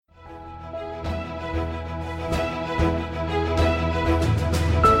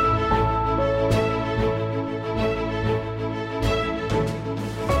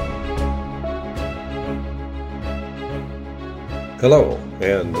Hello,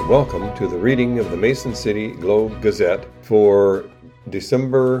 and welcome to the reading of the Mason City Globe Gazette for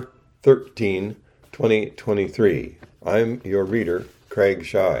December 13, 2023. I'm your reader, Craig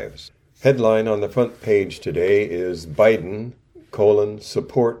Shives. Headline on the front page today is Biden,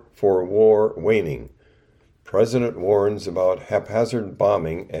 support for war waning. President warns about haphazard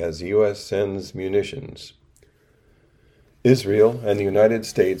bombing as U.S. sends munitions. Israel and the United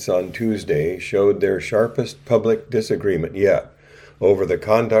States on Tuesday showed their sharpest public disagreement yet over the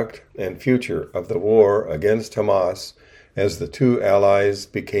conduct and future of the war against Hamas as the two allies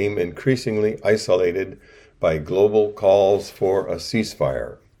became increasingly isolated by global calls for a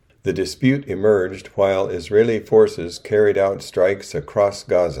ceasefire. The dispute emerged while Israeli forces carried out strikes across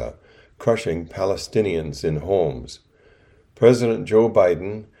Gaza, crushing Palestinians in homes. President Joe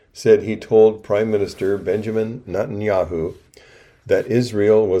Biden said he told Prime Minister Benjamin Netanyahu that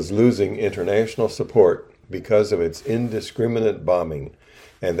Israel was losing international support because of its indiscriminate bombing,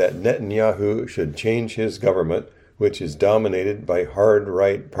 and that Netanyahu should change his government, which is dominated by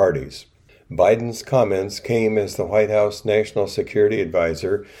hard-right parties. Biden's comments came as the White House National Security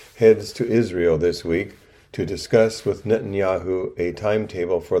Advisor heads to Israel this week to discuss with Netanyahu a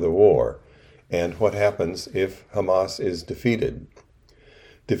timetable for the war and what happens if Hamas is defeated.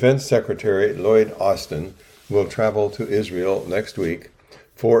 Defense Secretary Lloyd Austin will travel to Israel next week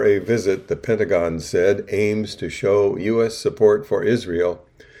for a visit the Pentagon said aims to show U.S. support for Israel,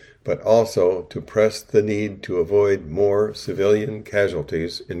 but also to press the need to avoid more civilian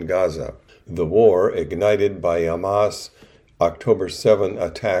casualties in Gaza. The war, ignited by Hamas' October 7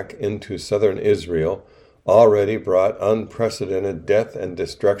 attack into southern Israel, already brought unprecedented death and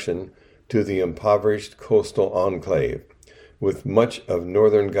destruction to the impoverished coastal enclave, with much of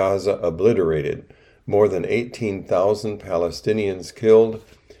northern Gaza obliterated, more than 18,000 Palestinians killed,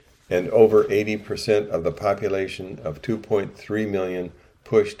 and over 80% of the population of 2.3 million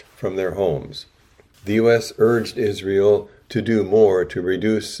pushed from their homes. The U.S. urged Israel to do more to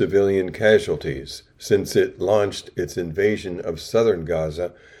reduce civilian casualties since it launched its invasion of southern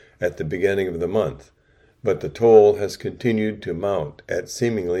Gaza at the beginning of the month, but the toll has continued to mount at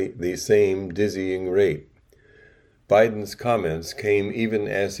seemingly the same dizzying rate. Biden's comments came even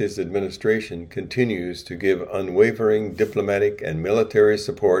as his administration continues to give unwavering diplomatic and military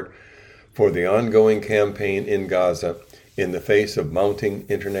support for the ongoing campaign in Gaza in the face of mounting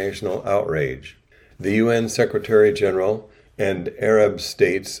international outrage. The UN Secretary General and Arab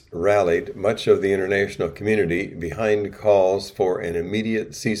states rallied much of the international community behind calls for an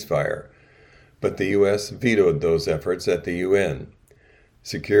immediate ceasefire, but the U.S. vetoed those efforts at the UN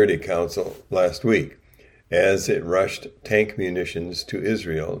Security Council last week, as it rushed tank munitions to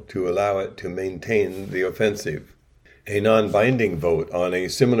Israel to allow it to maintain the offensive. A non-binding vote on a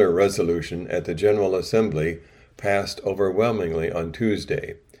similar resolution at the General Assembly passed overwhelmingly on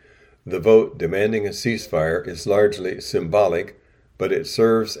Tuesday. The vote demanding a ceasefire is largely symbolic, but it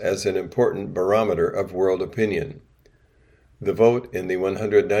serves as an important barometer of world opinion. The vote in the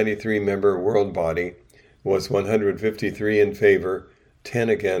 193-member world body was 153 in favor, 10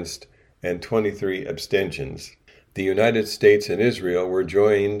 against, and 23 abstentions. The United States and Israel were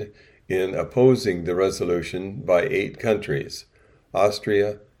joined in opposing the resolution by 8 countries: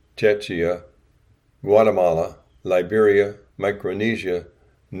 Austria, Czechia, Guatemala, Liberia, Micronesia,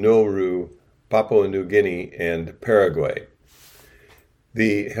 Nauru, Papua New Guinea, and Paraguay.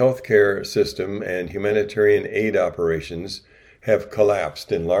 The healthcare system and humanitarian aid operations have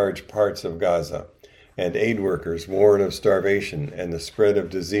collapsed in large parts of Gaza, and aid workers warn of starvation and the spread of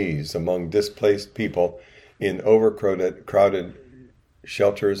disease among displaced people in crowded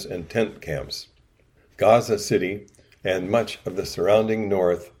shelters and tent camps. Gaza City and much of the surrounding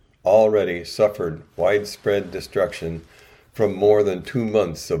north already suffered widespread destruction from more than 2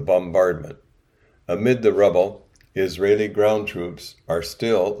 months of bombardment. Amid the rubble, Israeli ground troops are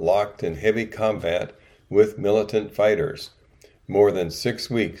still locked in heavy combat with militant fighters, more than 6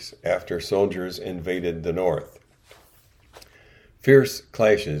 weeks after soldiers invaded the north. Fierce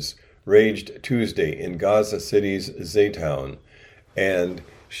clashes raged Tuesday in Gaza City's Zaytown and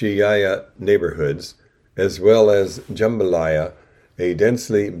Shiyaya neighborhoods, as well as Jambalaya, a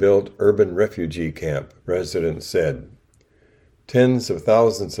densely built urban refugee camp, residents said. Tens of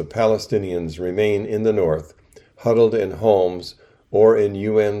thousands of Palestinians remain in the north, huddled in homes or in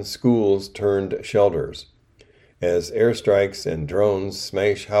UN schools turned shelters. As airstrikes and drones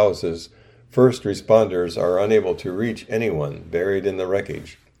smash houses, first responders are unable to reach anyone buried in the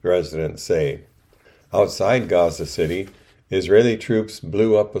wreckage, residents say. Outside Gaza City, Israeli troops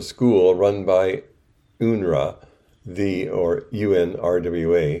blew up a school run by UNRWA,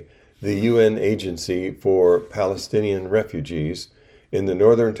 UNRWA, the UN Agency for Palestinian Refugees, in the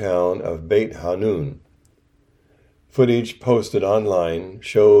northern town of Beit Hanun. Footage posted online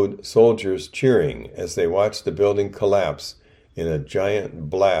showed soldiers cheering as they watched the building collapse in a giant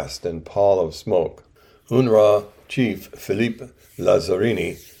blast and pall of smoke. UNRWA chief Philippe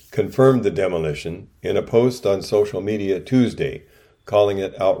Lazzarini confirmed the demolition in a post on social media Tuesday, calling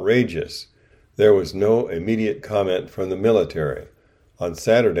it outrageous. There was no immediate comment from the military. On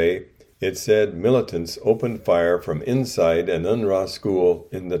Saturday, it said militants opened fire from inside an UNRWA school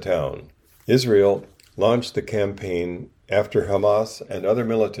in the town. Israel launched the campaign after Hamas and other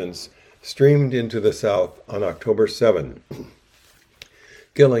militants streamed into the south on October 7,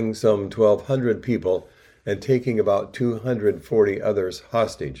 killing some 1,200 people and taking about 240 others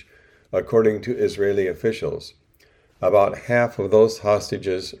hostage, according to Israeli officials. About half of those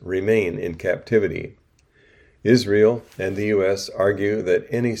hostages remain in captivity. Israel and the U.S. argue that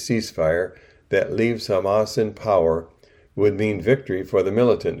any ceasefire that leaves Hamas in power would mean victory for the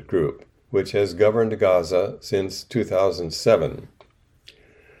militant group, which has governed Gaza since 2007.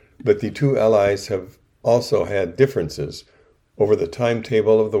 But the two allies have also had differences over the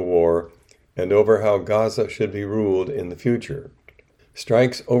timetable of the war and over how Gaza should be ruled in the future.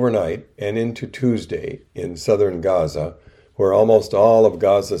 Strikes overnight and into Tuesday in southern Gaza, where almost all of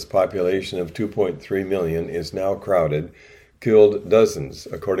Gaza's population of 2.3 million is now crowded, killed dozens,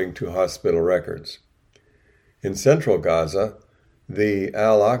 according to hospital records. In central Gaza, the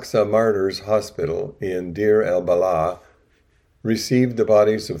Al-Aqsa Martyrs Hospital in Deir el-Balah received the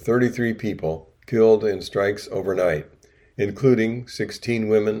bodies of 33 people killed in strikes overnight, including 16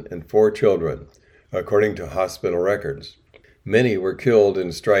 women and 4 children, according to hospital records. Many were killed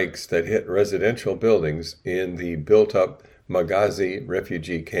in strikes that hit residential buildings in the built-up Maghazi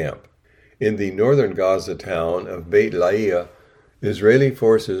refugee camp. In the northern Gaza town of Beit Lahiya, Israeli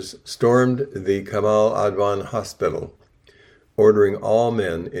forces stormed the Kamal Adwan hospital, ordering all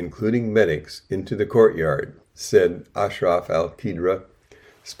men, including medics, into the courtyard, said Ashraf al-Qidra,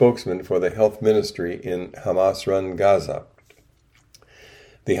 spokesman for the health ministry in Hamas-run Gaza.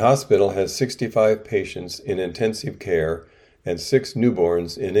 The hospital has 65 patients in intensive care and 6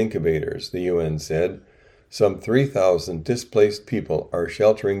 newborns in incubators, the UN said. Some 3,000 displaced people are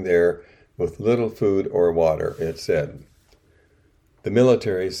sheltering there with little food or water, it said. The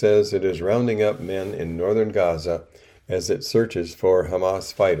military says it is rounding up men in northern Gaza as it searches for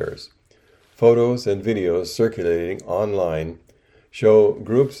Hamas fighters. Photos and videos circulating online show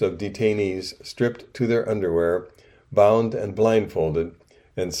groups of detainees stripped to their underwear, bound and blindfolded,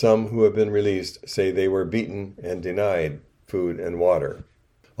 and some who have been released say they were beaten and denied food and water.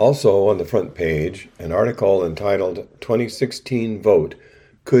 Also on the front page, an article entitled 2016 Vote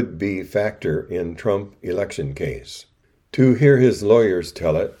Could Be Factor in Trump Election Case. To hear his lawyers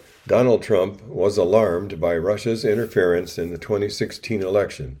tell it, Donald Trump was alarmed by Russia's interference in the 2016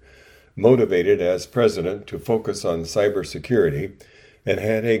 election, motivated as president to focus on cybersecurity, and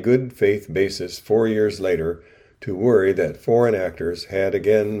had a good faith basis 4 years later to worry that foreign actors had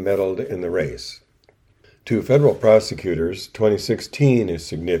again meddled in the race. To federal prosecutors, 2016 is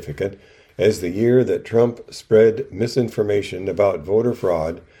significant as the year that Trump spread misinformation about voter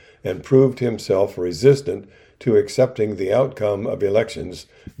fraud and proved himself resistant to accepting the outcome of elections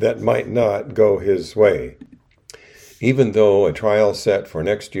that might not go his way. Even though a trial set for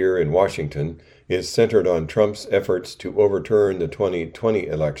next year in Washington is centered on Trump's efforts to overturn the 2020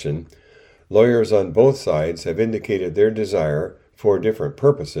 election, lawyers on both sides have indicated their desire, for different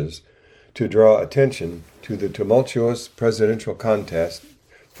purposes, to draw attention to the tumultuous presidential contest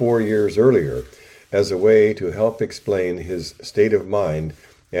 4 years earlier as a way to help explain his state of mind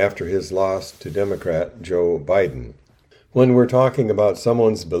after his loss to Democrat Joe Biden. When we're talking about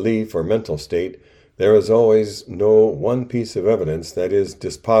someone's belief or mental state, there is always no one piece of evidence that is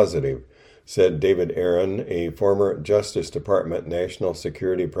dispositive, said David Aaron, a former Justice Department national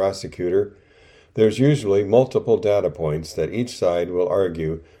security prosecutor. There's usually multiple data points that each side will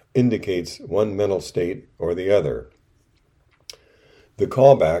argue indicates one mental state or the other. The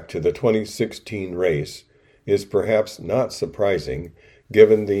callback to the 2016 race is perhaps not surprising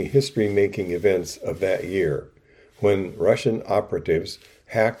given the history-making events of that year, when Russian operatives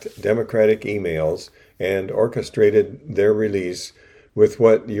hacked Democratic emails and orchestrated their release with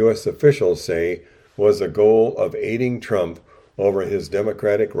what U.S. officials say was a goal of aiding Trump over his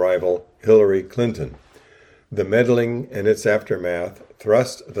Democratic rival Hillary Clinton. The meddling and its aftermath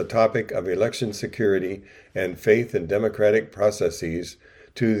thrust the topic of election security and faith in democratic processes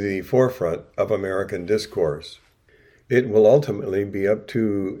to the forefront of American discourse. It will ultimately be up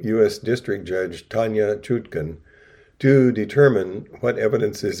to U.S. District Judge Tanya Chutkan to determine what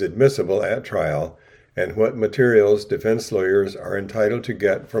evidence is admissible at trial and what materials defense lawyers are entitled to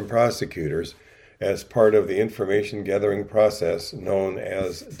get from prosecutors as part of the information gathering process known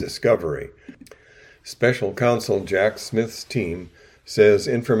as discovery. Special counsel Jack Smith's team says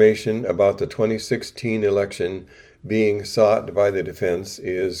information about the 2016 election being sought by the defense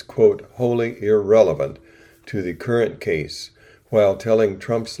is, quote, wholly irrelevant to the current case, while telling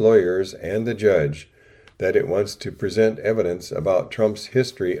Trump's lawyers and the judge that it wants to present evidence about Trump's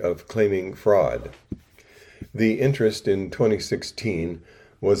history of claiming fraud. The interest in 2016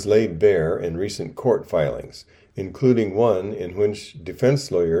 was laid bare in recent court filings, including one in which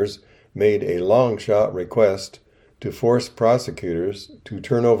defense lawyers made a long-shot request to force prosecutors to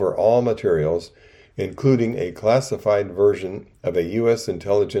turn over all materials, including a classified version of a U.S.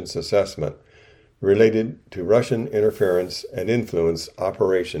 intelligence assessment related to Russian interference and influence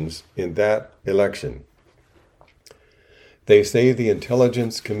operations in that election. They say the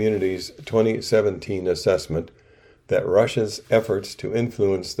intelligence community's 2017 assessment that Russia's efforts to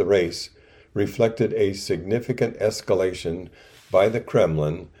influence the race reflected a significant escalation by the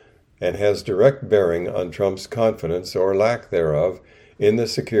Kremlin and has direct bearing on Trump's confidence or lack thereof in the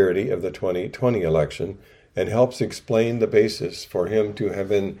security of the 2020 election and helps explain the basis for him to have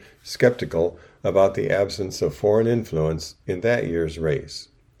been skeptical about the absence of foreign influence in that year's race.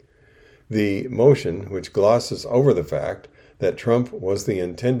 The motion, which glosses over the fact that Trump was the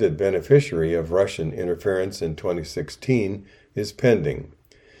intended beneficiary of Russian interference in 2016, is pending.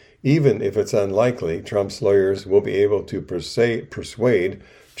 Even if it's unlikely Trump's lawyers will be able to persuade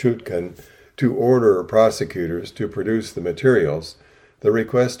Chutkan to order prosecutors to produce the materials, the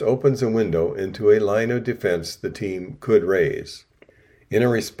request opens a window into a line of defense the team could raise. In a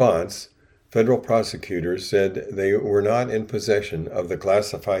response, federal prosecutors said they were not in possession of the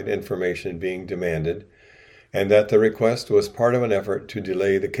classified information being demanded, and that the request was part of an effort to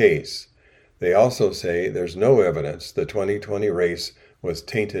delay the case. They also say there's no evidence the 2020 race was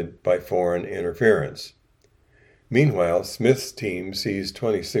tainted by foreign interference. Meanwhile, Smith's team sees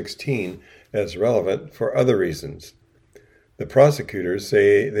 2016 as relevant for other reasons. The prosecutors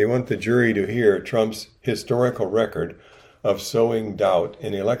say they want the jury to hear Trump's historical record of sowing doubt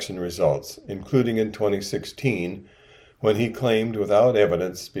in election results, including in 2016, when he claimed without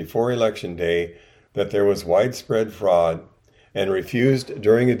evidence before Election Day that there was widespread fraud and refused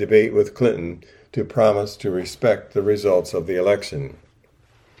during a debate with Clinton to promise to respect the results of the election.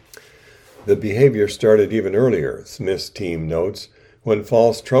 The behavior started even earlier, Smith's team notes, when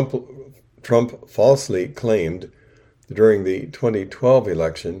Trump falsely claimed during the 2012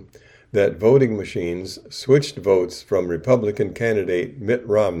 election that voting machines switched votes from Republican candidate Mitt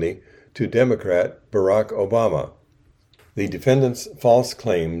Romney to Democrat Barack Obama. The defendant's false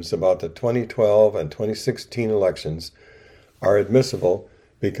claims about the 2012 and 2016 elections are admissible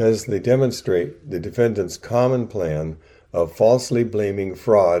because they demonstrate the defendant's common plan of falsely blaming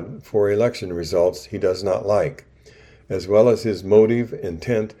fraud for election results he does not like, as well as his motive,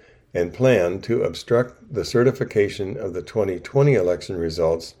 intent, and plan to obstruct the certification of the 2020 election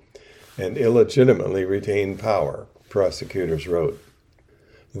results and illegitimately retain power, prosecutors wrote.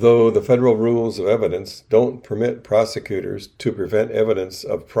 Though the federal rules of evidence don't permit prosecutors to prevent evidence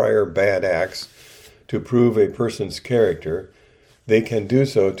of prior bad acts to prove a person's character, they can do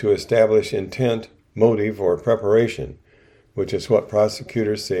so to establish intent, motive, or preparation, which is what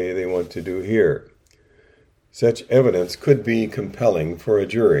prosecutors say they want to do here. Such evidence could be compelling for a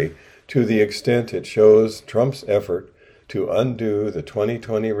jury to the extent it shows Trump's effort to undo the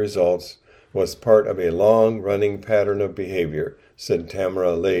 2020 results was part of a long-running pattern of behavior, said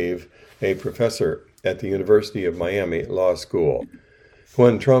Tamara Lave, a professor at the University of Miami Law School.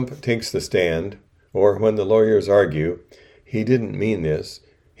 When Trump takes the stand, or when the lawyers argue, he didn't mean this,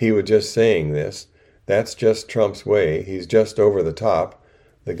 he was just saying this, that's just Trump's way, he's just over the top,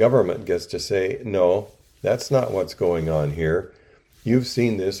 the government gets to say, no, that's not what's going on here. You've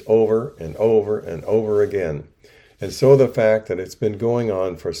seen this over and over and over again. And so the fact that it's been going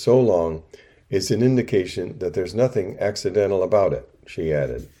on for so long is an indication that there's nothing accidental about it, she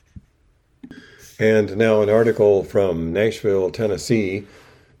added. And now an article from Nashville, Tennessee.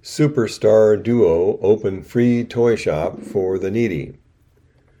 Superstar duo open free toy shop for the needy.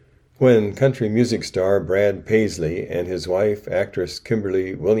 When country music star Brad Paisley and his wife, actress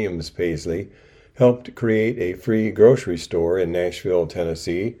Kimberly Williams Paisley, helped create a free grocery store in Nashville,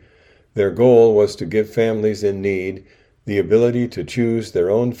 Tennessee, their goal was to give families in need the ability to choose their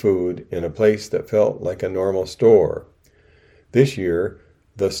own food in a place that felt like a normal store. This year,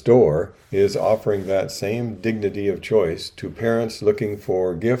 the store is offering that same dignity of choice to parents looking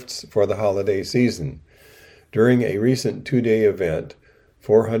for gifts for the holiday season. During a recent 2-day event,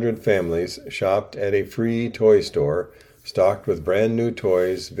 400 families shopped at a free toy store stocked with brand new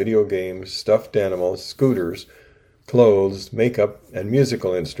toys, video games, stuffed animals, scooters, clothes, makeup, and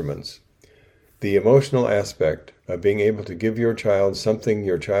musical instruments. The emotional aspect of being able to give your child something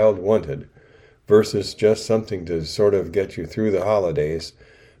your child wanted versus just something to sort of get you through the holidays,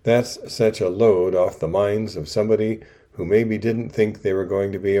 that's such a load off the minds of somebody who maybe didn't think they were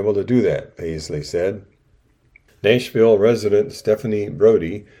going to be able to do that, Paisley said. Nashville resident Stephanie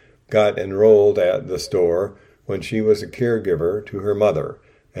Brody got enrolled at the store when she was a caregiver to her mother,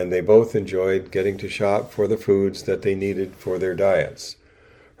 and they both enjoyed getting to shop for the foods that they needed for their diets.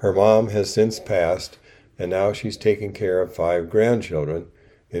 Her mom has since passed, and now she's taking care of 5 grandchildren,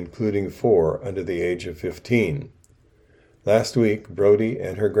 including 4 under the age of 15. Last week, Brody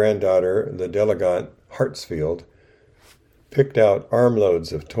and her granddaughter, the Delegate Hartsfield, picked out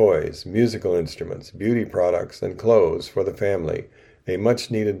armloads of toys, musical instruments, beauty products, and clothes for the family, a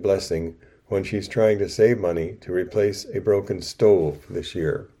much-needed blessing when she's trying to save money to replace a broken stove this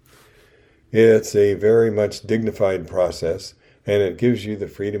year. It's a very much dignified process, and it gives you the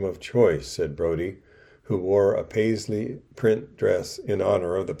freedom of choice, said Brody, who wore a Paisley print dress in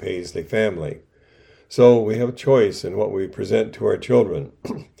honor of the Paisley family. So we have choice in what we present to our children,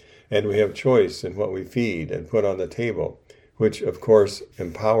 and we have choice in what we feed and put on the table, which, of course,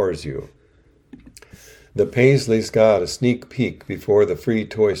 empowers you. The Paisleys got a sneak peek before the free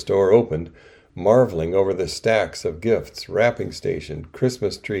toy store opened, marveling over the stacks of gifts, wrapping station,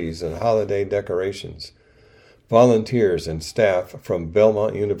 Christmas trees, and holiday decorations. Volunteers and staff from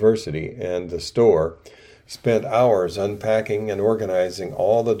Belmont University and the store spent hours unpacking and organizing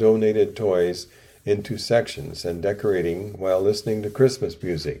all the donated toys into sections and decorating while listening to Christmas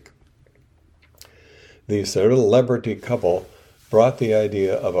music. The celebrity couple brought the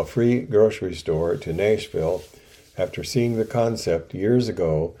idea of a free grocery store to Nashville after seeing the concept years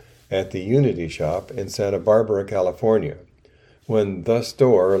ago at the Unity Shop in Santa Barbara, California. When the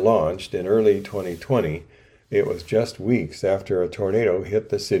store launched in early 2020, it was just weeks after a tornado hit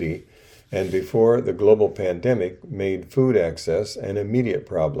the city and before the global pandemic made food access an immediate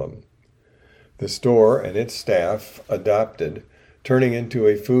problem. The store and its staff adopted turning into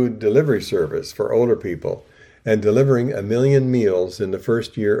a food delivery service for older people and delivering 1 million meals in the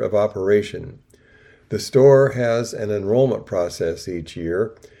first year of operation. The store has an enrollment process each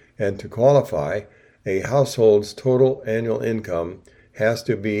year, and to qualify, a household's total annual income has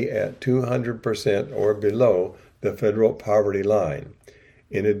to be at 200% or below the federal poverty line.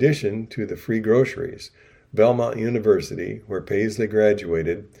 In addition to the free groceries, Belmont University, where Paisley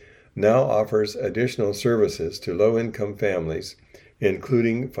graduated, now offers additional services to low-income families,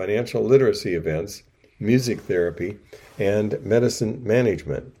 including financial literacy events, music therapy, and medicine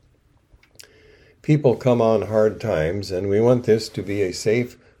management. People come on hard times, and we want this to be a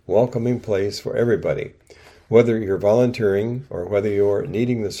safe, welcoming place for everybody, whether you're volunteering or whether you're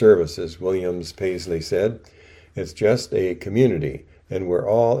needing the services, Williams Paisley said. It's just a community, and we're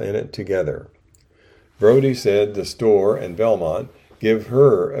all in it together. Brody said the store and Belmont give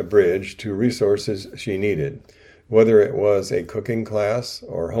her a bridge to resources she needed, whether it was a cooking class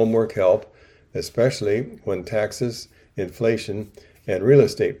or homework help, especially when taxes, inflation, and real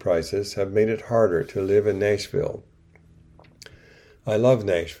estate prices have made it harder to live in Nashville. I love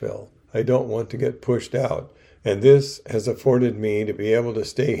Nashville. I don't want to get pushed out, and this has afforded me to be able to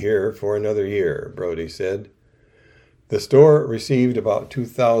stay here for another year, Brody said. The store received about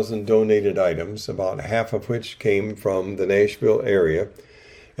 2,000 donated items, about half of which came from the Nashville area,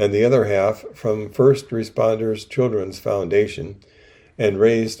 and the other half from First Responders Children's Foundation, and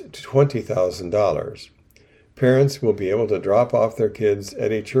raised $20,000. Parents will be able to drop off their kids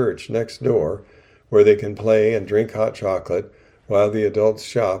at a church next door where they can play and drink hot chocolate while the adults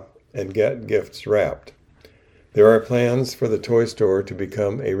shop and get gifts wrapped. There are plans for the toy store to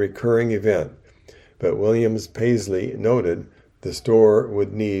become a recurring event, but Williams Paisley noted the store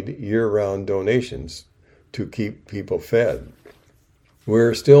would need year-round donations to keep people fed.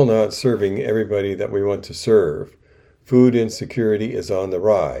 We're still not serving everybody that we want to serve. Food insecurity is on the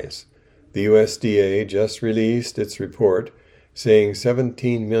rise. The USDA just released its report saying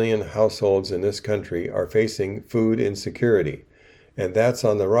 17 million households in this country are facing food insecurity, and that's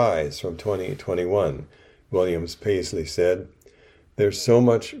on the rise from 2021, Williams Paisley said. There's so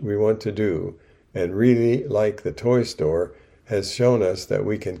much we want to do, and really, like the toy store, has shown us that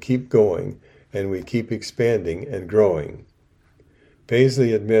we can keep going and we keep expanding and growing.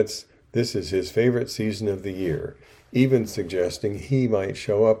 Paisley admits this is his favorite season of the year, even suggesting he might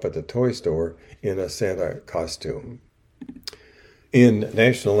show up at the toy store in a Santa costume. In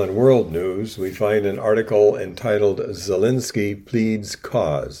national and world news, we find an article entitled Zelensky Pleads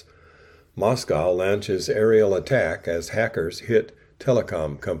Cause. Moscow launches aerial attack as hackers hit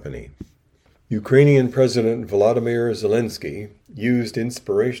telecom company. Ukrainian President Volodymyr Zelensky used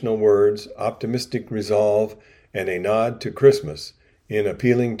inspirational words, optimistic resolve, and a nod to Christmas in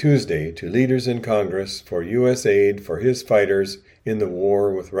appealing Tuesday to leaders in Congress for U.S. aid for his fighters in the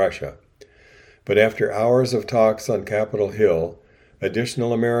war with Russia. But after hours of talks on Capitol Hill,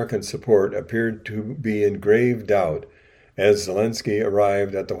 additional American support appeared to be in grave doubt as Zelensky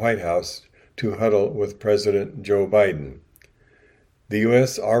arrived at the White House to huddle with President Joe Biden. The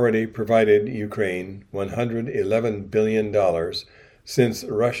U.S. already provided Ukraine $111 billion since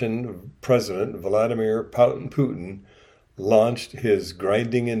Russian President Vladimir Putin launched his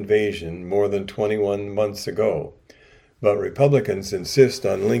grinding invasion more than 21 months ago. But Republicans insist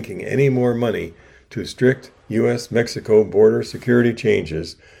on linking any more money to strict U.S.-Mexico border security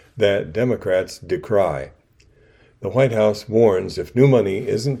changes that Democrats decry. The White House warns if new money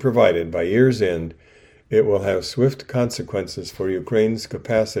isn't provided by year's end, it will have swift consequences for Ukraine's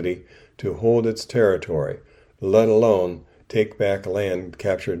capacity to hold its territory, let alone take back land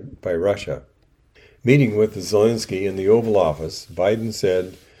captured by Russia. Meeting with Zelensky in the Oval Office, Biden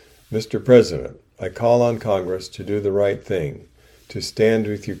said, "Mr. President, I call on Congress to do the right thing, to stand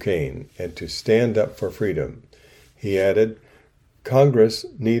with Ukraine, and to stand up for freedom." He added, "Congress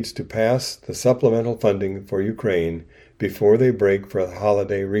needs to pass the supplemental funding for Ukraine before they break for the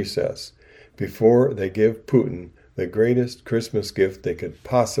holiday recess, before they give Putin the greatest Christmas gift they could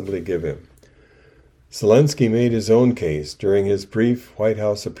possibly give him." Zelensky made his own case during his brief White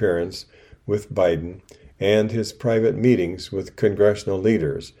House appearance with Biden and his private meetings with congressional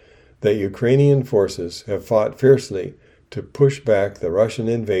leaders that Ukrainian forces have fought fiercely to push back the Russian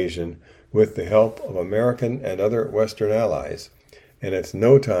invasion with the help of American and other Western allies, and it's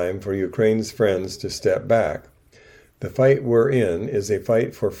no time for Ukraine's friends to step back. "The fight we're in is a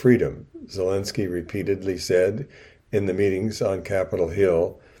fight for freedom," Zelensky repeatedly said in the meetings on Capitol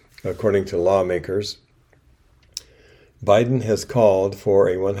Hill, according to lawmakers. Biden has called for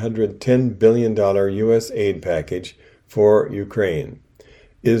a $110 billion U.S. aid package for Ukraine,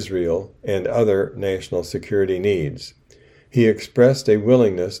 Israel, and other national security needs. He expressed a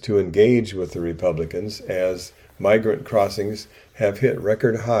willingness to engage with the Republicans as migrant crossings have hit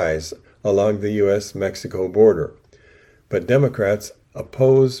record highs along the U.S.-Mexico border. But Democrats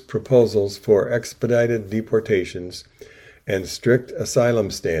oppose proposals for expedited deportations and strict asylum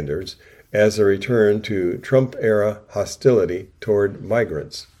standards as a return to Trump-era hostility toward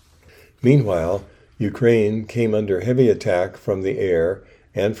migrants. Meanwhile, Ukraine came under heavy attack from the air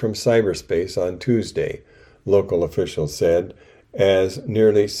and from cyberspace on Tuesday, local officials said, as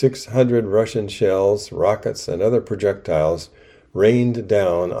nearly 600 Russian shells, rockets, and other projectiles rained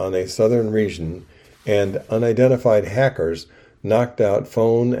down on a southern region, and unidentified hackers knocked out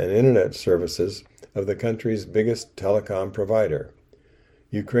phone and internet services of the country's biggest telecom provider.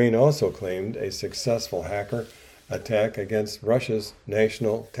 Ukraine also claimed a successful hacker attack against Russia's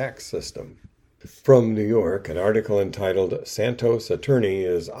national tax system. From New York, an article entitled "Santos Attorney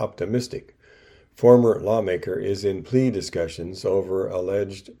is Optimistic. Former Lawmaker is in Plea Discussions Over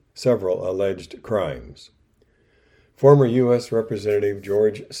Several Alleged Crimes." Former U.S. Representative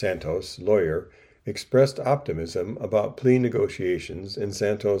George Santos, lawyer, expressed optimism about plea negotiations in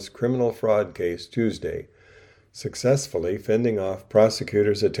Santos' criminal fraud case Tuesday, successfully fending off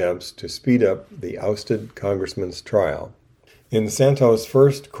prosecutors' attempts to speed up the ousted congressman's trial. In Santos'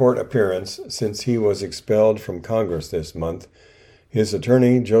 first court appearance since he was expelled from Congress this month, his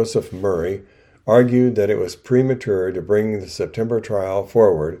attorney, Joseph Murray, argued that it was premature to bring the September trial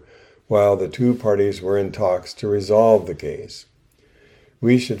forward while the two parties were in talks to resolve the case.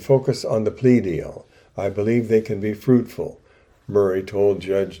 "We should focus on the plea deal. I believe they can be fruitful," Murray told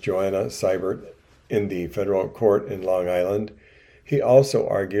Judge Joanna Seibert in the federal court in Long Island. He also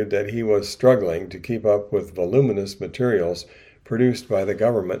argued that he was struggling to keep up with voluminous materials produced by the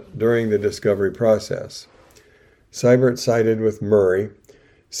government during the discovery process. Seibert sided with Murray,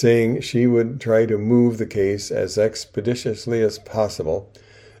 saying she would try to move the case as expeditiously as possible,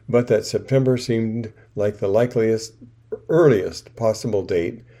 but that September seemed like the earliest possible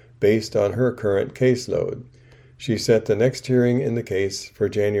date based on her current caseload. She set the next hearing in the case for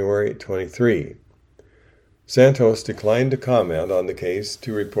January 23. Santos declined to comment on the case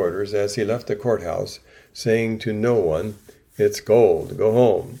to reporters as he left the courthouse, saying to no one, "It's gold, go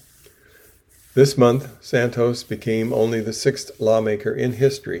home." This month, Santos became only the sixth lawmaker in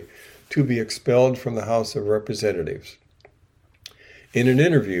history to be expelled from the House of Representatives. In an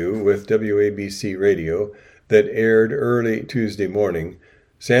interview with WABC Radio, that aired early Tuesday morning,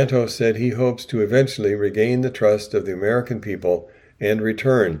 Santos said he hopes to eventually regain the trust of the American people and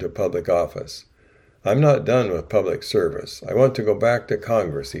return to public office. "I'm not done with public service. I want to go back to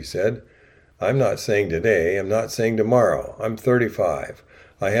Congress," he said. "I'm not saying today, I'm not saying tomorrow. I'm 35.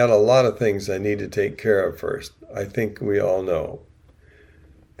 I had a lot of things I need to take care of first. I think we all know."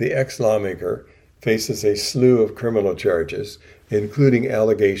 The ex-lawmaker faces a slew of criminal charges, including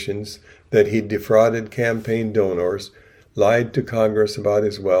allegations that he defrauded campaign donors, lied to Congress about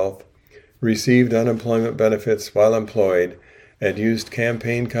his wealth, received unemployment benefits while employed, and used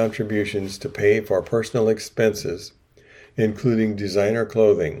campaign contributions to pay for personal expenses, including designer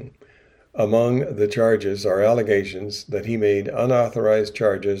clothing. Among the charges are allegations that he made unauthorized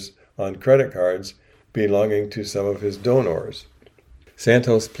charges on credit cards belonging to some of his donors.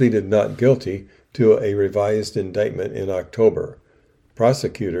 Santos pleaded not guilty to a revised indictment in October.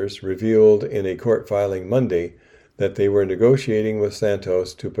 Prosecutors revealed in a court filing Monday that they were negotiating with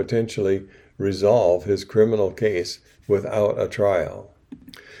Santos to potentially resolve his criminal case without a trial.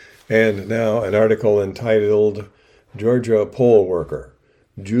 And now an article entitled "Georgia Poll Worker: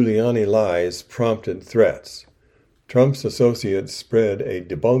 Giuliani Lies Prompted Threats." Trump's associates spread a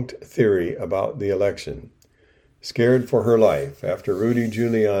debunked theory about the election. Scared for her life after Rudy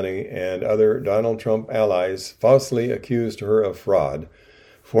Giuliani and other Donald Trump allies falsely accused her of fraud,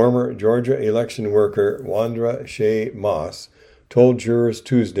 former Georgia election worker Wandra Shea Moss told jurors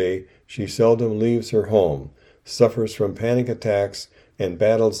Tuesday she seldom leaves her home, suffers from panic attacks, and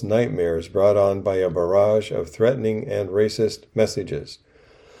battles nightmares brought on by a barrage of threatening and racist messages.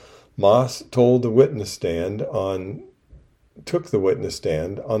 Moss took the witness stand on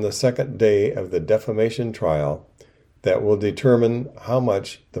the second day of the defamation trial that will determine how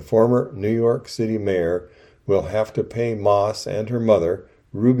much the former New York City mayor will have to pay Moss and her mother,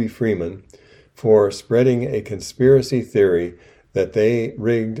 Ruby Freeman, for spreading a conspiracy theory that they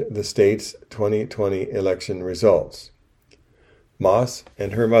rigged the state's 2020 election results. Moss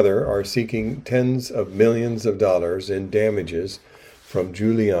and her mother are seeking tens of millions of dollars in damages from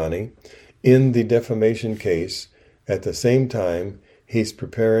Giuliani in the defamation case. At the same time, he's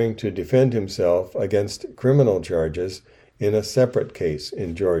preparing to defend himself against criminal charges in a separate case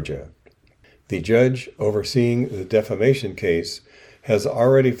in Georgia. The judge overseeing the defamation case has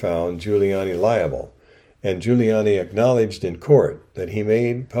already found Giuliani liable, and Giuliani acknowledged in court that he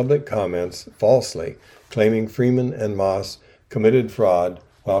made public comments falsely, claiming Freeman and Moss committed fraud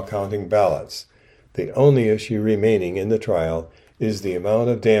while counting ballots. The only issue remaining in the trial is the amount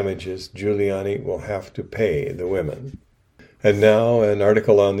of damages Giuliani will have to pay the women. And now an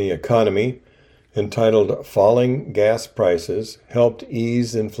article on the economy entitled "Falling Gas Prices Helped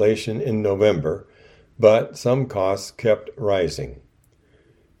Ease Inflation in November, but Some Costs Kept Rising."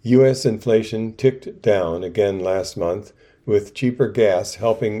 U.S. inflation ticked down again last month, with cheaper gas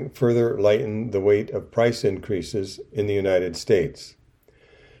helping further lighten the weight of price increases in the United States.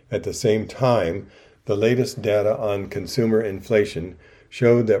 At the same time, the latest data on consumer inflation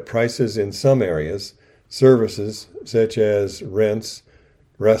showed that prices in some areas, services such as rents,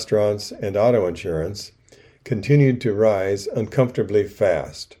 restaurants, and auto insurance, continued to rise uncomfortably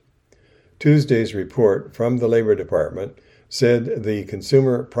fast. Tuesday's report from the Labor Department said the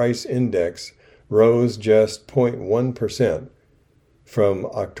Consumer Price Index rose just 0.1% from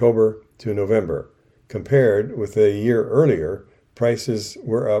October to November. Compared with a year earlier, prices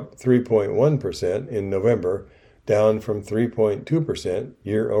were up 3.1% in November, down from 3.2%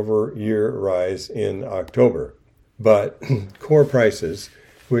 year-over-year rise in October. But core prices,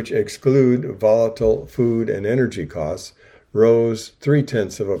 which exclude volatile food and energy costs, rose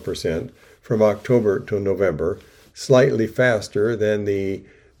 0.3% from October to November, slightly faster than the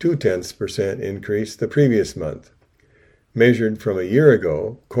 0.2% increase the previous month. Measured from a year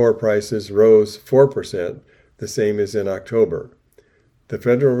ago, core prices rose 4%, the same as in October. The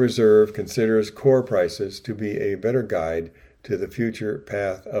Federal Reserve considers core prices to be a better guide to the future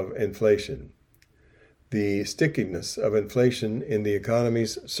path of inflation. The stickiness of inflation in the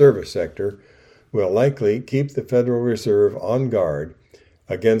economy's service sector will likely keep the Federal Reserve on guard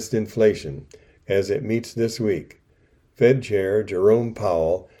against inflation as it meets this week. Fed Chair Jerome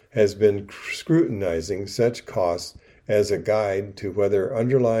Powell has been scrutinizing such costs as a guide to whether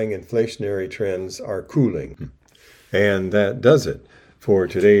underlying inflationary trends are cooling. And that does it for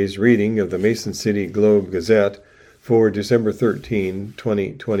today's reading of the Mason City Globe Gazette for December 13,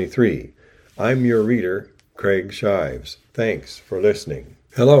 2023. I'm your reader, Craig Shives. Thanks for listening.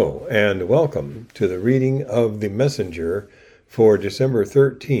 Hello, and welcome to the reading of the Messenger for December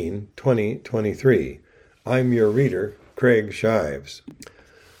 13, 2023. I'm your reader, Craig Shives.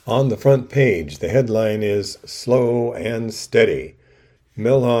 On the front page, the headline is "Slow and Steady."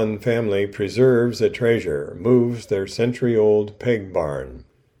 Milhon family preserves a treasure, moves their century-old peg barn.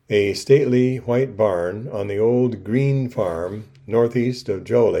 A stately white barn on the old Green Farm, northeast of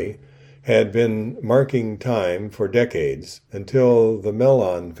Jolie, had been marking time for decades until the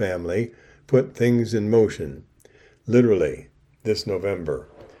Milhon family put things in motion, literally, this November.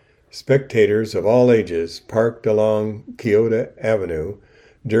 Spectators of all ages parked along Keota Avenue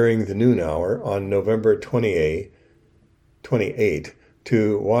during the noon hour on November 28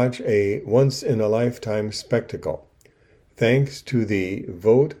 to watch a once-in-a-lifetime spectacle. Thanks to the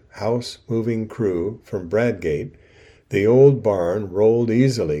Vote House moving crew from Bradgate, the old barn rolled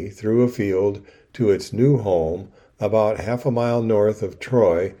easily through a field to its new home about half a mile north of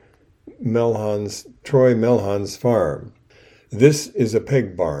Troy Milhon's farm. "This is a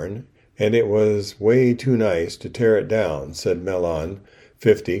peg barn, and it was way too nice to tear it down," said Milhon,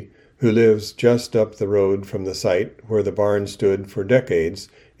 50, who lives just up the road from the site where the barn stood for decades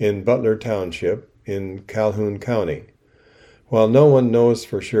in Butler Township in Calhoun County. While no one knows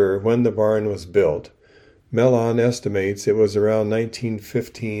for sure when the barn was built, Milhon estimates it was around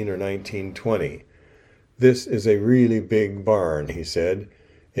 1915 or 1920. "This is a really big barn," he said.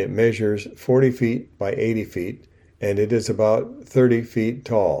 "It measures 40 feet by 80 feet, and it is about 30 feet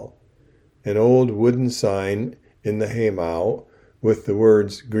tall." An old wooden sign in the haymow with the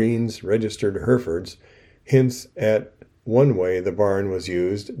words "Greens Registered Herefords" hints at one way the barn was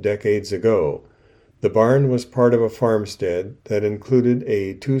used decades ago. The barn was part of a farmstead that included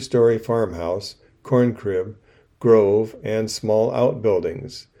a 2-story farmhouse, corn crib, grove, and small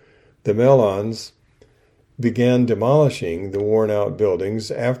outbuildings. The Milhons began demolishing the worn-out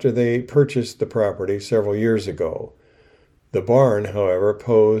buildings after they purchased the property several years ago. The barn, however,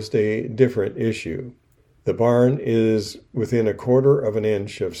 posed a different issue. "The barn is within a quarter of an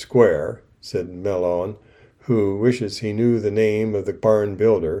inch of square," said Milhon, who wishes he knew the name of the barn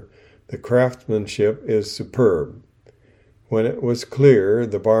builder. "The craftsmanship is superb." When it was clear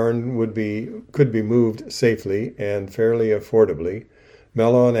the barn could be moved safely and fairly affordably,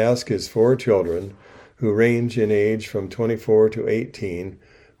 Milhon asked his 4 children, who range in age from 24 to 18,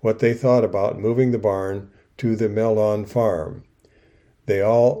 what they thought about moving the barn to the Milhon farm. "They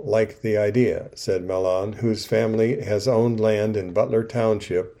all liked the idea," said Milhon, whose family has owned land in Butler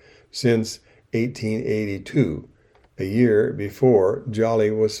Township since 1882, a year before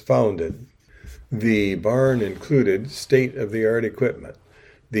Jolie was founded. The barn included state-of-the-art equipment.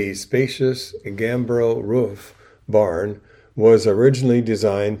 The spacious gambrel roof barn was originally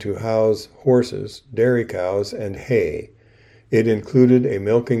designed to house horses, dairy cows, and hay. It included a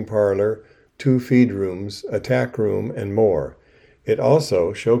milking parlor, 2 feed rooms, a tack room, and more. It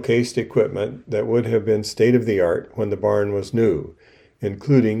also showcased equipment that would have been state-of-the-art when the barn was new,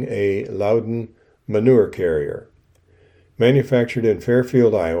 including a Loudon manure carrier. Manufactured in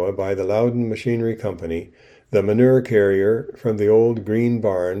Fairfield, Iowa by the Loudon Machinery Company, the manure carrier from the old green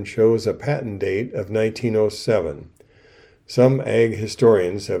barn shows a patent date of 1907. Some ag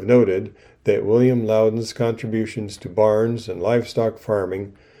historians have noted that William Loudon's contributions to barns and livestock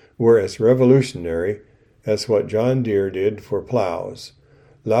farming were as revolutionary as what John Deere did for plows.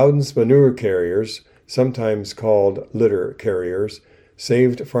 Loudon's manure carriers, sometimes called litter carriers,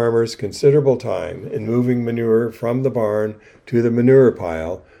 saved farmers considerable time in moving manure from the barn to the manure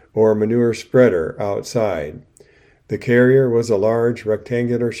pile or manure spreader outside. The carrier was a large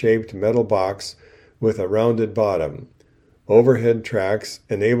rectangular-shaped metal box with a rounded bottom. Overhead tracks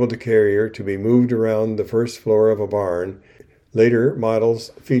enabled the carrier to be moved around the first floor of a barn. Later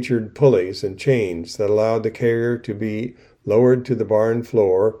models featured pulleys and chains that allowed the carrier to be lowered to the barn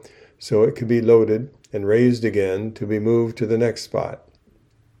floor so it could be loaded and raised again to be moved to the next spot.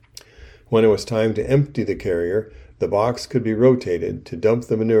 When it was time to empty the carrier, the box could be rotated to dump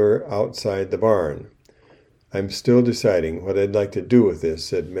the manure outside the barn. "I'm still deciding what I'd like to do with this,"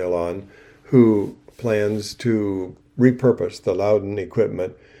 said Milhon, who plans to repurpose the Loudon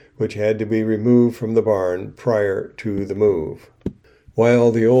equipment, which had to be removed from the barn prior to the move.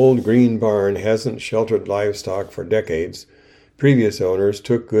 While the old green barn hasn't sheltered livestock for decades, previous owners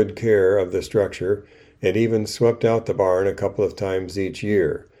took good care of the structure and even swept out the barn a couple of times each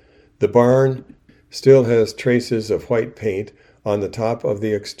year. The barn still has traces of white paint on the top of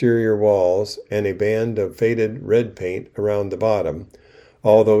the exterior walls and a band of faded red paint around the bottom,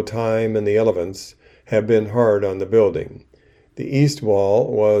 although time and the elements have been hard on the building. The east wall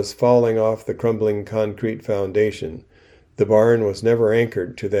was falling off the crumbling concrete foundation. The barn was never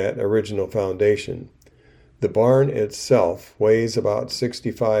anchored to that original foundation. The barn itself weighs about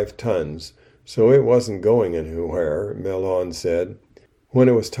 65 tons, so it wasn't going anywhere, Milhon said. When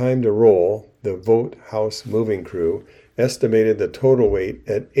it was time to roll, the Vote House moving crew estimated the total weight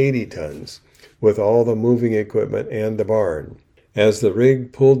at 80 tons, with all the moving equipment and the barn. As the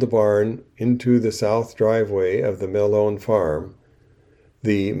rig pulled the barn into the south driveway of the Malone farm,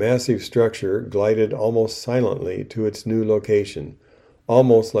 the massive structure glided almost silently to its new location,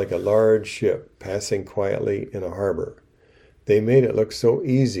 almost like a large ship passing quietly in a harbor. "They made it look so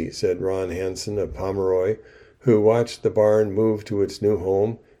easy," said Ron Hansen of Pomeroy, who watched the barn move to its new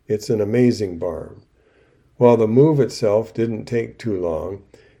home. "It's an amazing barn." While the move itself didn't take too long,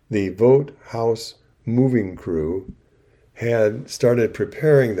 the Vote House moving crew had started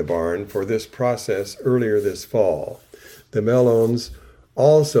preparing the barn for this process earlier this fall. The Malones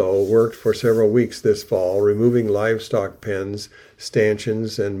also worked for several weeks this fall, removing livestock pens,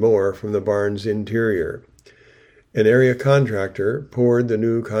 stanchions, and more from the barn's interior. An area contractor poured the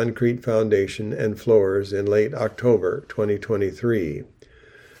new concrete foundation and floors in late October 2023.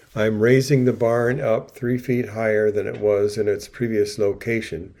 "I'm raising the barn up 3 feet higher than it was in its previous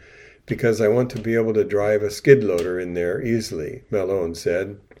location because I want to be able to drive a skid loader in there easily," Malone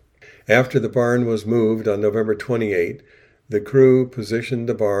said. After the barn was moved on November 28, the crew positioned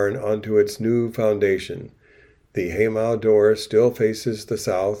the barn onto its new foundation. The haymow door still faces the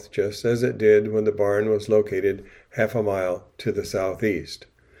south, just as it did when the barn was located half a mile to the southeast.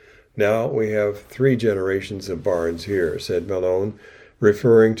 "Now we have 3 generations of barns here," said Malone,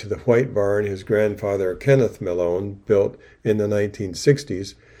 referring to the white barn his grandfather Kenneth Malone built in the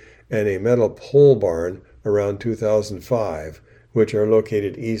 1960s and a metal pole barn around 2005, which are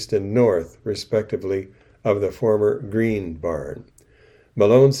located east and north, respectively, of the former Green barn.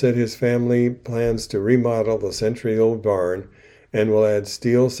 Malone said his family plans to remodel the century-old barn and will add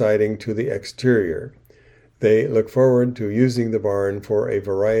steel siding to the exterior. They look forward to using the barn for a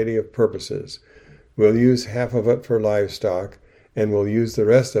variety of purposes. "We'll use half of it for livestock, and we'll use the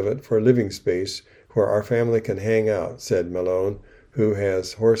rest of it for living space where our family can hang out," said Malone, who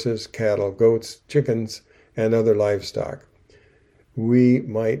has horses, cattle, goats, chickens, and other livestock. "We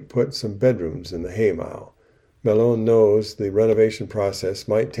might put some bedrooms in the haymow." Malone knows the renovation process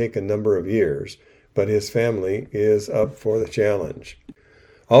might take a number of years, but his family is up for the challenge.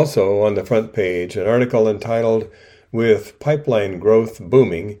 Also on the front page, an article entitled, "With Pipeline Growth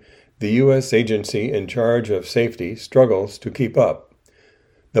Booming, the U.S. Agency in Charge of Safety Struggles to Keep Up."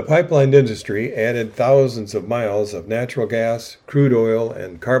 The pipeline industry added thousands of miles of natural gas, crude oil,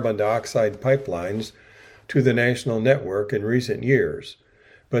 and carbon dioxide pipelines to the national network in recent years,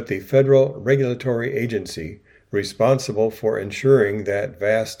 but the federal regulatory agency responsible for ensuring that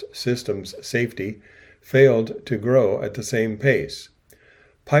vast system's safety failed to grow at the same pace.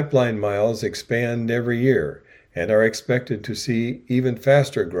 Pipeline miles expand every year and are expected to see even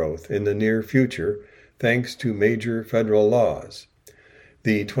faster growth in the near future thanks to major federal laws.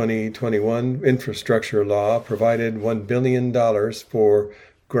 The 2021 infrastructure law provided $1 billion for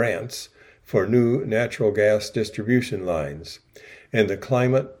grants for new natural gas distribution lines, and the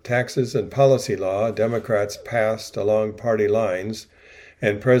climate, taxes, and policy law Democrats passed along party lines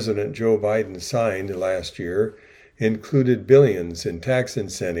and President Joe Biden signed last year included billions in tax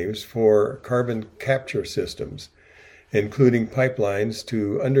incentives for carbon capture systems, including pipelines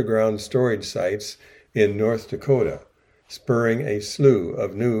to underground storage sites in North Dakota, spurring a slew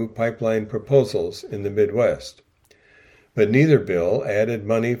of new pipeline proposals in the Midwest. But neither bill added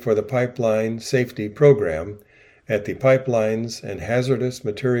money for the Pipeline Safety Program at the Pipelines and Hazardous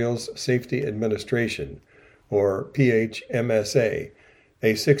Materials Safety Administration, or PHMSA,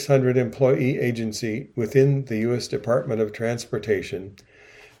 a 600-employee agency within the U.S. Department of Transportation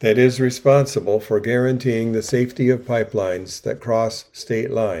that is responsible for guaranteeing the safety of pipelines that cross state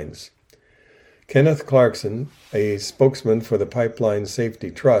lines. Kenneth Clarkson, a spokesman for the Pipeline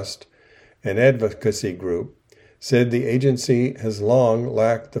Safety Trust, an advocacy group, said the agency has long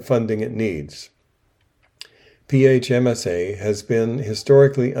lacked the funding it needs. PHMSA has been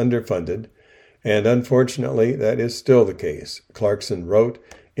historically underfunded, and unfortunately that is still the case, Clarkson wrote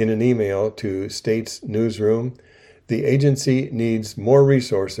in an email to State's Newsroom. The agency needs more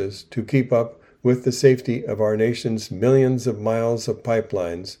resources to keep up with the safety of our nation's millions of miles of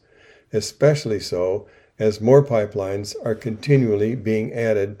pipelines, especially so as more pipelines are continually being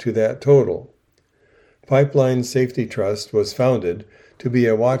added to that total. Pipeline Safety Trust was founded to be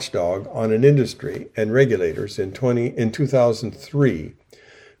a watchdog on an industry and regulators in 2003,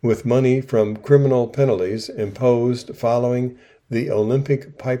 with money from criminal penalties imposed following the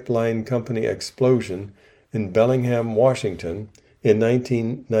Olympic Pipeline Company explosion in Bellingham, Washington in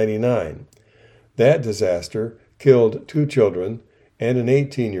 1999. That disaster killed 2 children and an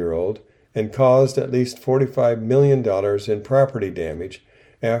 18-year-old and caused at least $45 million in property damage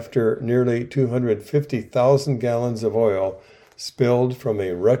after nearly 250,000 gallons of oil spilled from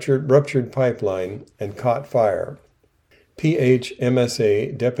a ruptured pipeline and caught fire.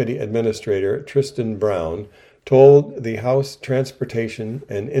 PHMSA Deputy Administrator Tristan Brown told the House Transportation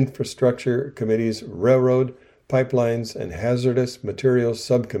and Infrastructure Committee's Railroad, Pipelines, and Hazardous Materials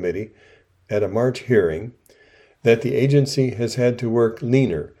Subcommittee at a March hearing that the agency has had to work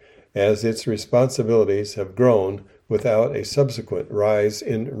leaner as its responsibilities have grown without a subsequent rise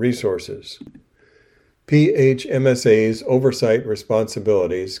in resources. PHMSA's oversight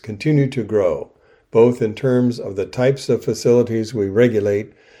responsibilities continue to grow, both in terms of the types of facilities we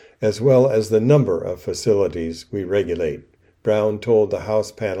regulate as well as the number of facilities we regulate. Brown told the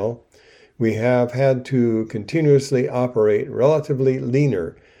House panel, "We have had to continuously operate relatively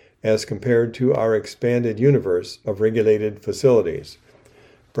leaner as compared to our expanded universe of regulated facilities."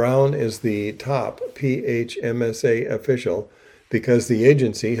 Brown is the top PHMSA official because the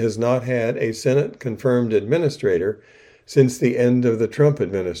agency has not had a Senate-confirmed administrator since the end of the Trump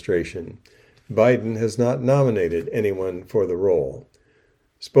administration. Biden has not nominated anyone for the role.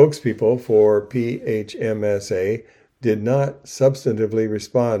 Spokespeople for PHMSA did not substantively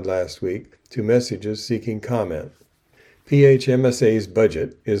respond last week to messages seeking comment. PHMSA's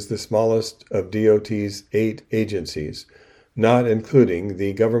budget is the smallest of DOT's 8 agencies, not including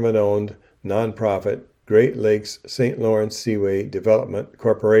the government-owned nonprofit Great Lakes St. Lawrence Seaway Development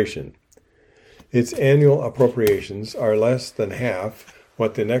Corporation. Its annual appropriations are less than half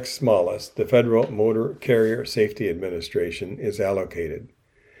what the next smallest, the Federal Motor Carrier Safety Administration, is allocated.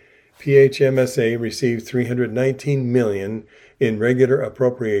 PHMSA received $319 million in regular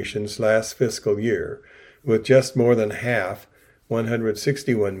appropriations last fiscal year, with just more than half,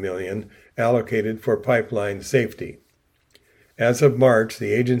 $161 million, allocated for pipeline safety. As of March,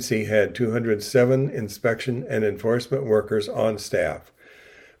 the agency had 207 inspection and enforcement workers on staff.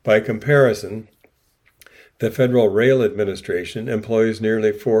 By comparison, the Federal Rail Administration employs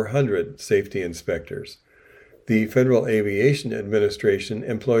nearly 400 safety inspectors. The Federal Aviation Administration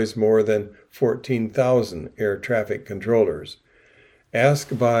employs more than 14,000 air traffic controllers.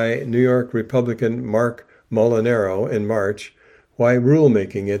 Asked by New York Republican Mark Molinaro in March why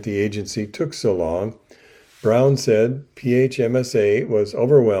rulemaking at the agency took so long, Brown said PHMSA was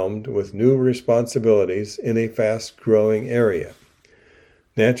overwhelmed with new responsibilities in a fast-growing area.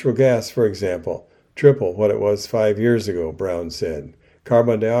 Natural gas, for example, triple what it was 5 years ago, Brown said.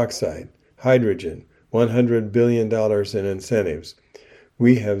 Carbon dioxide, hydrogen, $100 billion in incentives.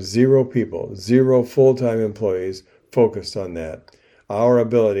 We have 0 people, 0 full-time employees focused on that. Our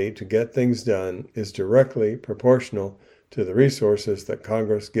ability to get things done is directly proportional to the resources that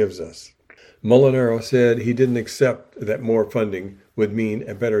Congress gives us. Molinaro said he didn't accept that more funding would mean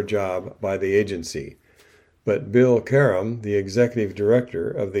a better job by the agency. But Bill Karam, the executive director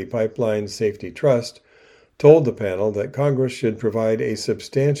of the Pipeline Safety Trust, told the panel that Congress should provide a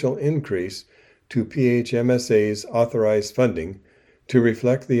substantial increase to PHMSA's authorized funding to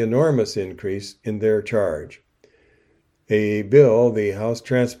reflect the enormous increase in their charge. A bill the House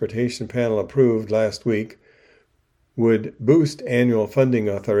Transportation Panel approved last week would boost annual funding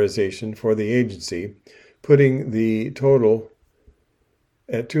authorization for the agency, putting the total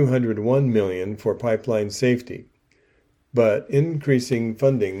at $201 million for pipeline safety. But increasing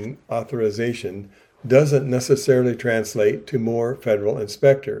funding authorization doesn't necessarily translate to more federal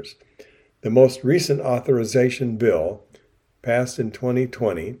inspectors. The most recent authorization bill, passed in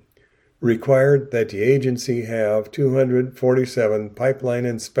 2020, required that the agency have 247 pipeline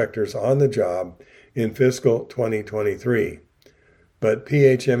inspectors on the job in fiscal 2023. But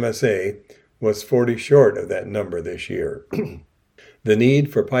PHMSA was 40 short of that number this year. The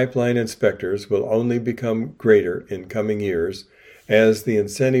need for pipeline inspectors will only become greater in coming years as the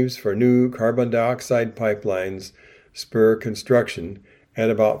incentives for new carbon dioxide pipelines spur construction at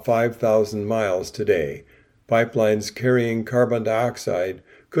about 5,000 miles today. Pipelines carrying carbon dioxide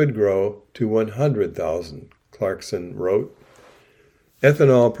could grow to 100,000, Clarkson wrote.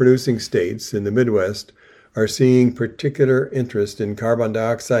 Ethanol-producing states in the Midwest are seeing particular interest in carbon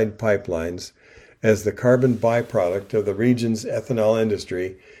dioxide pipelines as the carbon byproduct of the region's ethanol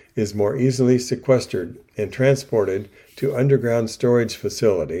industry is more easily sequestered and transported to underground storage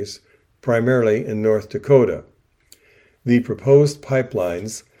facilities, primarily in North Dakota. The proposed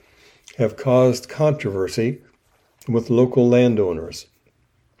pipelines have caused controversy with local landowners.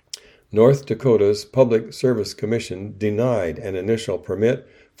 North Dakota's Public Service Commission denied an initial permit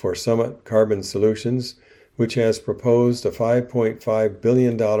for Summit Carbon Solutions, which has proposed a $5.5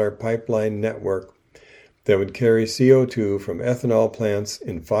 billion pipeline network that would carry CO2 from ethanol plants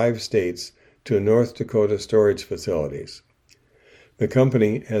in 5 states to North Dakota storage facilities. The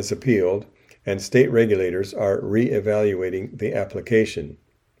company has appealed, and state regulators are re-evaluating the application.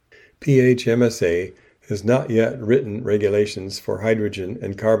 PHMSA has not yet written regulations for hydrogen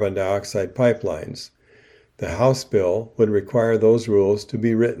and carbon dioxide pipelines. The House bill would require those rules to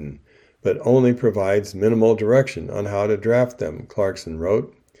be written, but only provides minimal direction on how to draft them, Clarkson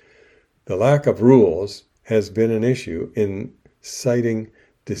wrote. The lack of rules has been an issue in citing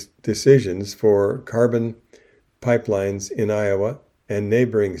decisions for carbon pipelines in Iowa and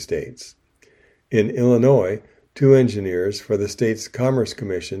neighboring states. In Illinois, 2 engineers for the state's Commerce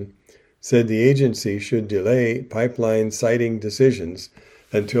Commission said the agency should delay pipeline siting decisions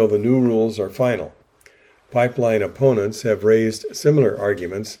until the new rules are final. Pipeline opponents have raised similar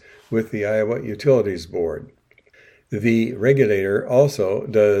arguments with the Iowa Utilities Board. The regulator also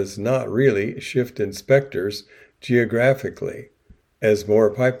does not really shift inspectors geographically as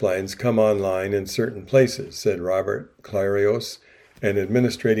more pipelines come online in certain places, said Robert Clarios, an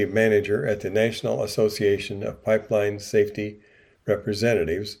administrative manager at the National Association of Pipeline Safety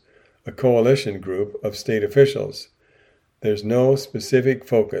Representatives, a coalition group of state officials. There's no specific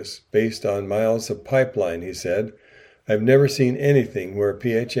focus based on miles of pipeline, he said. I've never seen anything where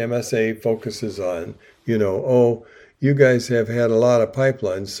PHMSA focuses on, you guys have had a lot of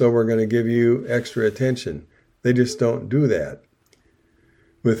pipelines, so we're going to give you extra attention. They just don't do that.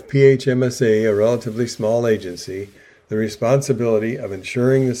 With PHMSA, a relatively small agency, the responsibility of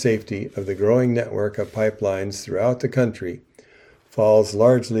ensuring the safety of the growing network of pipelines throughout the country falls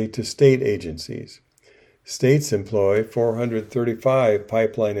largely to state agencies. States employ 435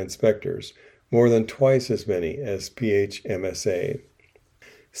 pipeline inspectors, more than twice as many as PHMSA.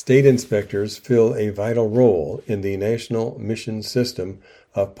 State inspectors fill a vital role in the national mission system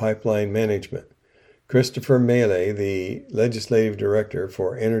of pipeline management. Christopher Mealy, the legislative director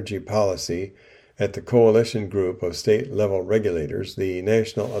for energy policy at the coalition group of state-level regulators, the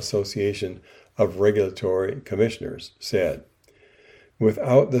National Association of Regulatory Commissioners, said,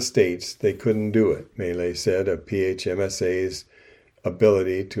 "Without the states, they couldn't do it," Mealy said of PHMSA's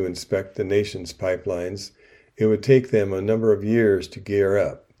ability to inspect the nation's pipelines. It would take them a number of years to gear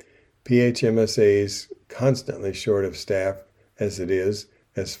up. PHMSA's constantly short of staff as it is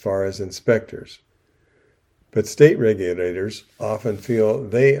as far as inspectors. But state regulators often feel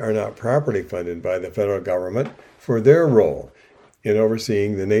they are not properly funded by the federal government for their role in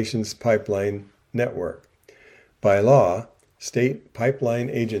overseeing the nation's pipeline network. By law, state pipeline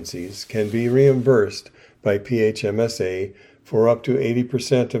agencies can be reimbursed by PHMSA for up to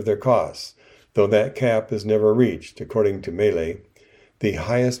 80% of their costs, though that cap is never reached, according to Mealy. The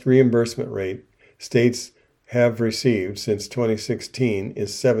highest reimbursement rate states have received since 2016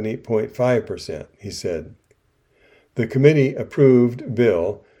 is 70.5%, he said. The committee-approved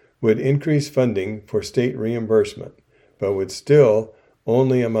bill would increase funding for state reimbursement, but would still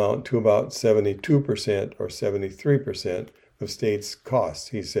only amount to about 72% or 73% of states' costs,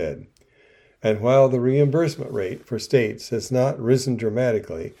 he said. And while the reimbursement rate for states has not risen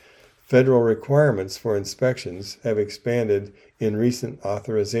dramatically, federal requirements for inspections have expanded in recent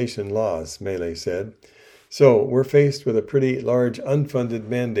authorization laws, Mealy said. So we're faced with a pretty large unfunded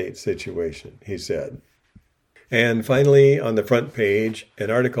mandate situation, he said. And finally, on the front page, an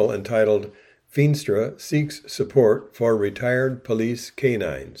article entitled, "Feenstra Seeks Support for Retired Police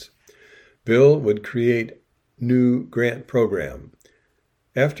Canines. Bill Would Create New Grant Program."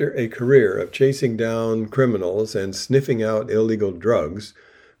 After a career of chasing down criminals and sniffing out illegal drugs,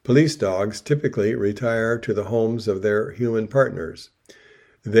 police dogs typically retire to the homes of their human partners.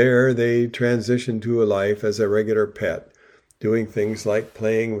 There they transition to a life as a regular pet, doing things like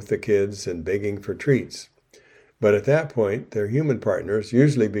playing with the kids and begging for treats. But at that point, their human partners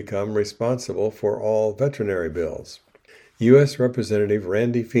usually become responsible for all veterinary bills. U.S. Representative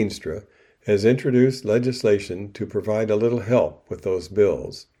Randy Feenstra has introduced legislation to provide a little help with those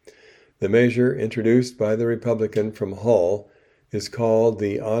bills. The measure, introduced by the Republican from Hull, is called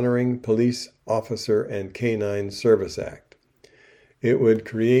the Honoring Police Officer and Canine Service Act. It would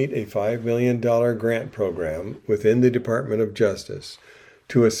create a $5 million grant program within the Department of Justice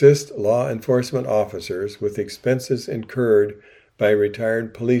to assist law enforcement officers with expenses incurred by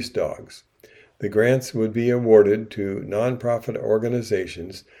retired police dogs. The grants would be awarded to nonprofit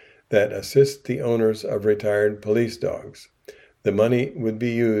organizations that assist the owners of retired police dogs. The money would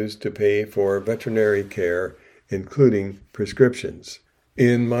be used to pay for veterinary care, including prescriptions.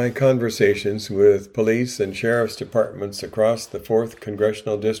 In my conversations with police and sheriff's departments across the 4th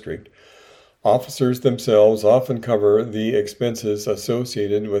Congressional District, Officers themselves often cover the expenses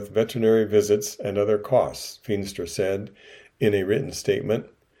associated with veterinary visits and other costs, Feenstra said in a written statement.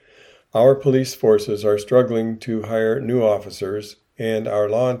 Our police forces are struggling to hire new officers, and our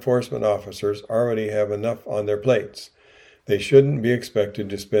law enforcement officers already have enough on their plates. They shouldn't be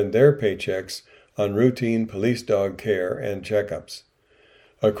expected to spend their paychecks on routine police dog care and checkups.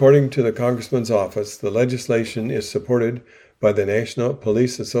 According to the Congressman's office, the legislation is supported by the National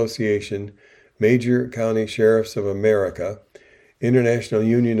Police Association, Major County Sheriffs of America, International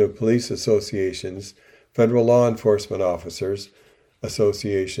Union of Police Associations, Federal Law Enforcement Officers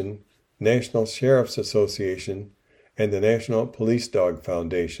Association, National Sheriff's Association, and the National Police Dog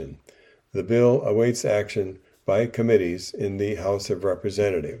Foundation. The bill awaits action by committees in the House of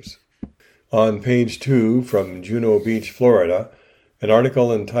Representatives. On page 2 from Juno Beach, Florida, an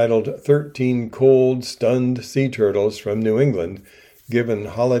article entitled 13 Cold, Stunned Sea Turtles from New England Given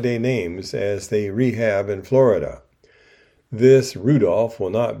Holiday Names as They Rehab in Florida. This Rudolph will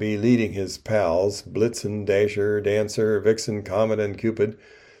not be leading his pals, Blitzen, Dasher, Dancer, Vixen, Comet, and Cupid,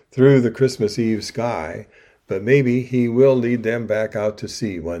 through the Christmas Eve sky, but maybe he will lead them back out to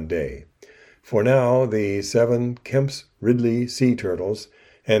sea one day. For now, the 7 Kemp's Ridley sea turtles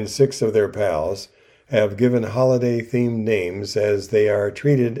and 6 of their pals have given holiday-themed names as they are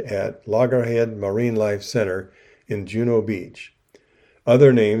treated at Loggerhead Marine Life Center in Juno Beach.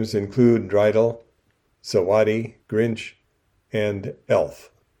 Other names include Dreidel, Sawadi, Grinch, and Elf.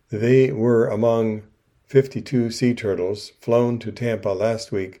 They were among 52 sea turtles flown to Tampa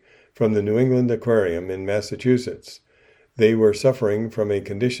last week from the New England Aquarium in Massachusetts. They were suffering from a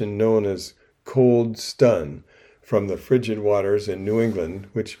condition known as cold stun from the frigid waters in New England,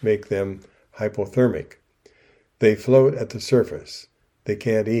 which make them hypothermic. They float at the surface. They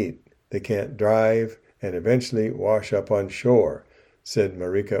can't eat. They can't drive, and eventually wash up on shore, said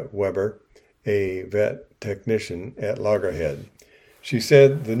Marika Weber, a vet technician at Loggerhead. She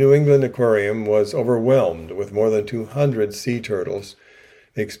said the New England Aquarium was overwhelmed with more than 200 sea turtles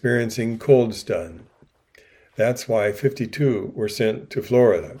experiencing cold stun. That's why 52 were sent to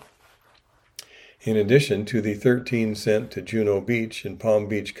Florida. In addition to the 13 sent to Juno Beach in Palm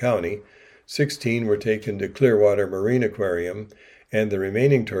Beach County, 16 were taken to Clearwater Marine Aquarium, and the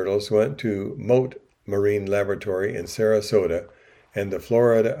remaining turtles went to Mote Marine Laboratory in Sarasota and the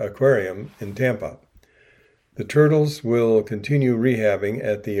Florida Aquarium in Tampa. The turtles will continue rehabbing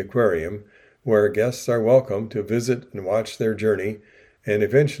at the aquarium, where guests are welcome to visit and watch their journey, and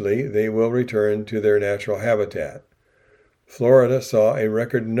eventually they will return to their natural habitat. Florida saw a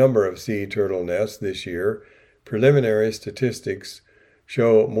record number of sea turtle nests this year. Preliminary statistics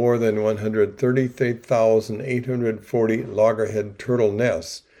show more than 133,840 loggerhead turtle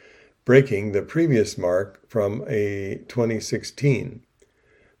nests, breaking the previous mark from 2016.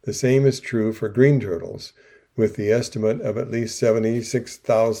 The same is true for green turtles, with the estimate of at least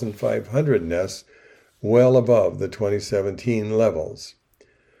 76,500 nests, well above the 2017 levels.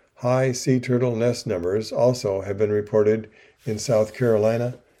 High sea turtle nest numbers also have been reported in South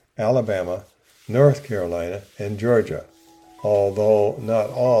Carolina, Alabama, North Carolina, and Georgia, although not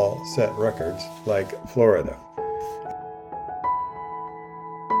all set records like Florida.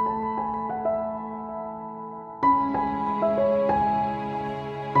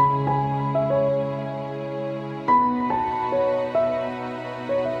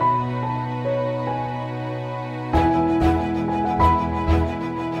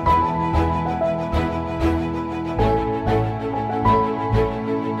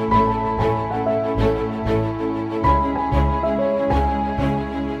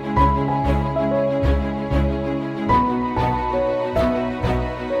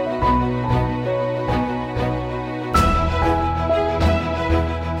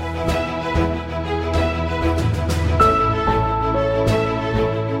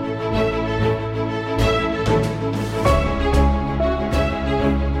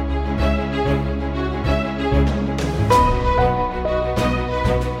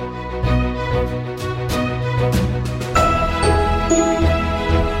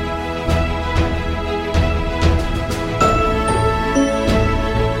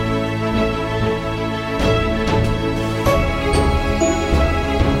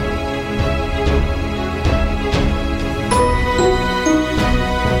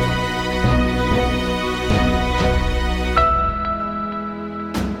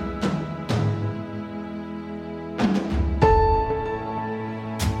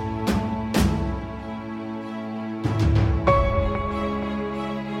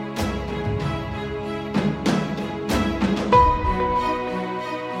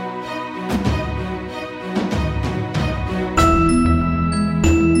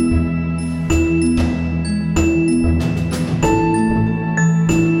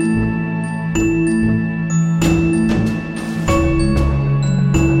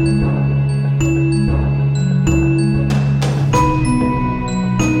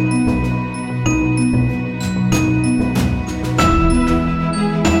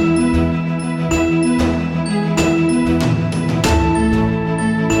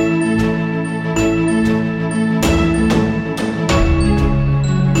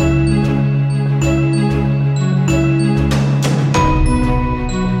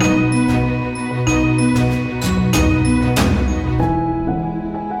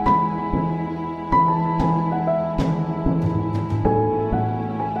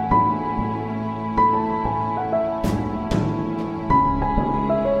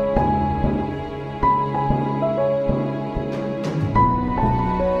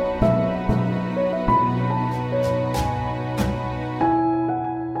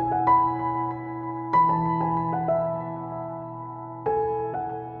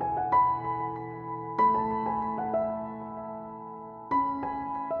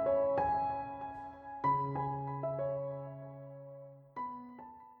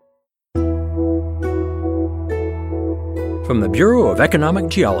 From the Bureau of Economic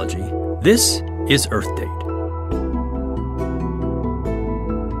Geology, this is Earth Date.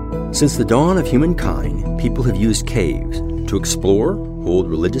 Since the dawn of humankind, people have used caves to explore, hold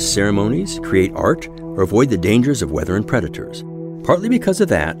religious ceremonies, create art, or avoid the dangers of weather and predators. Partly because of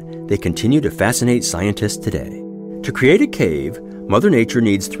that, they continue to fascinate scientists today. To create a cave, Mother Nature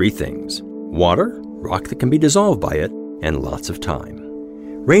needs three things: water, rock that can be dissolved by it, and lots of time.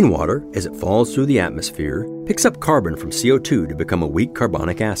 Rainwater, as it falls through the atmosphere, picks up carbon from CO2 to become a weak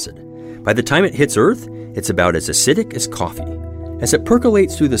carbonic acid. By the time it hits Earth, it's about as acidic as coffee. As it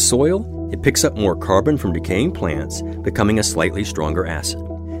percolates through the soil, it picks up more carbon from decaying plants, becoming a slightly stronger acid.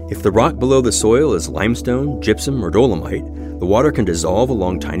 If the rock below the soil is limestone, gypsum, or dolomite, the water can dissolve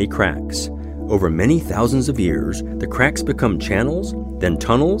along tiny cracks. Over many thousands of years, the cracks become channels, then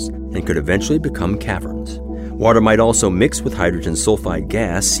tunnels, and could eventually become caverns. Water might also mix with hydrogen sulfide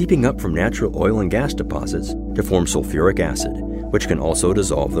gas seeping up from natural oil and gas deposits to form sulfuric acid, which can also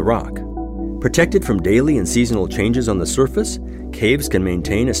dissolve the rock. Protected from daily and seasonal changes on the surface, caves can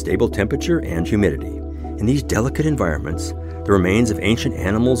maintain a stable temperature and humidity. In these delicate environments, the remains of ancient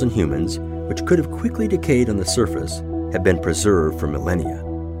animals and humans, which could have quickly decayed on the surface, have been preserved for millennia.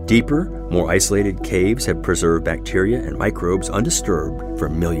 Deeper, more isolated caves have preserved bacteria and microbes undisturbed for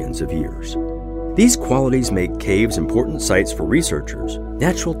millions of years. These qualities make caves important sites for researchers,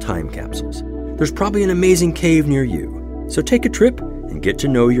 natural time capsules. There's probably an amazing cave near you, so take a trip and get to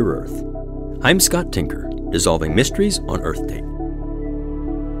know your Earth. I'm Scott Tinker, dissolving mysteries on Earth Date.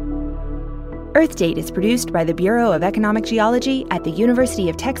 Earth Date is produced by the Bureau of Economic Geology at the University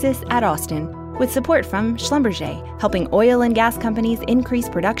of Texas at Austin, with support from Schlumberger, helping oil and gas companies increase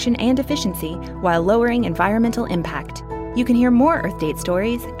production and efficiency while lowering environmental impact. You can hear more Earth Date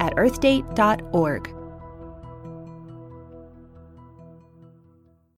stories at earthdate.org.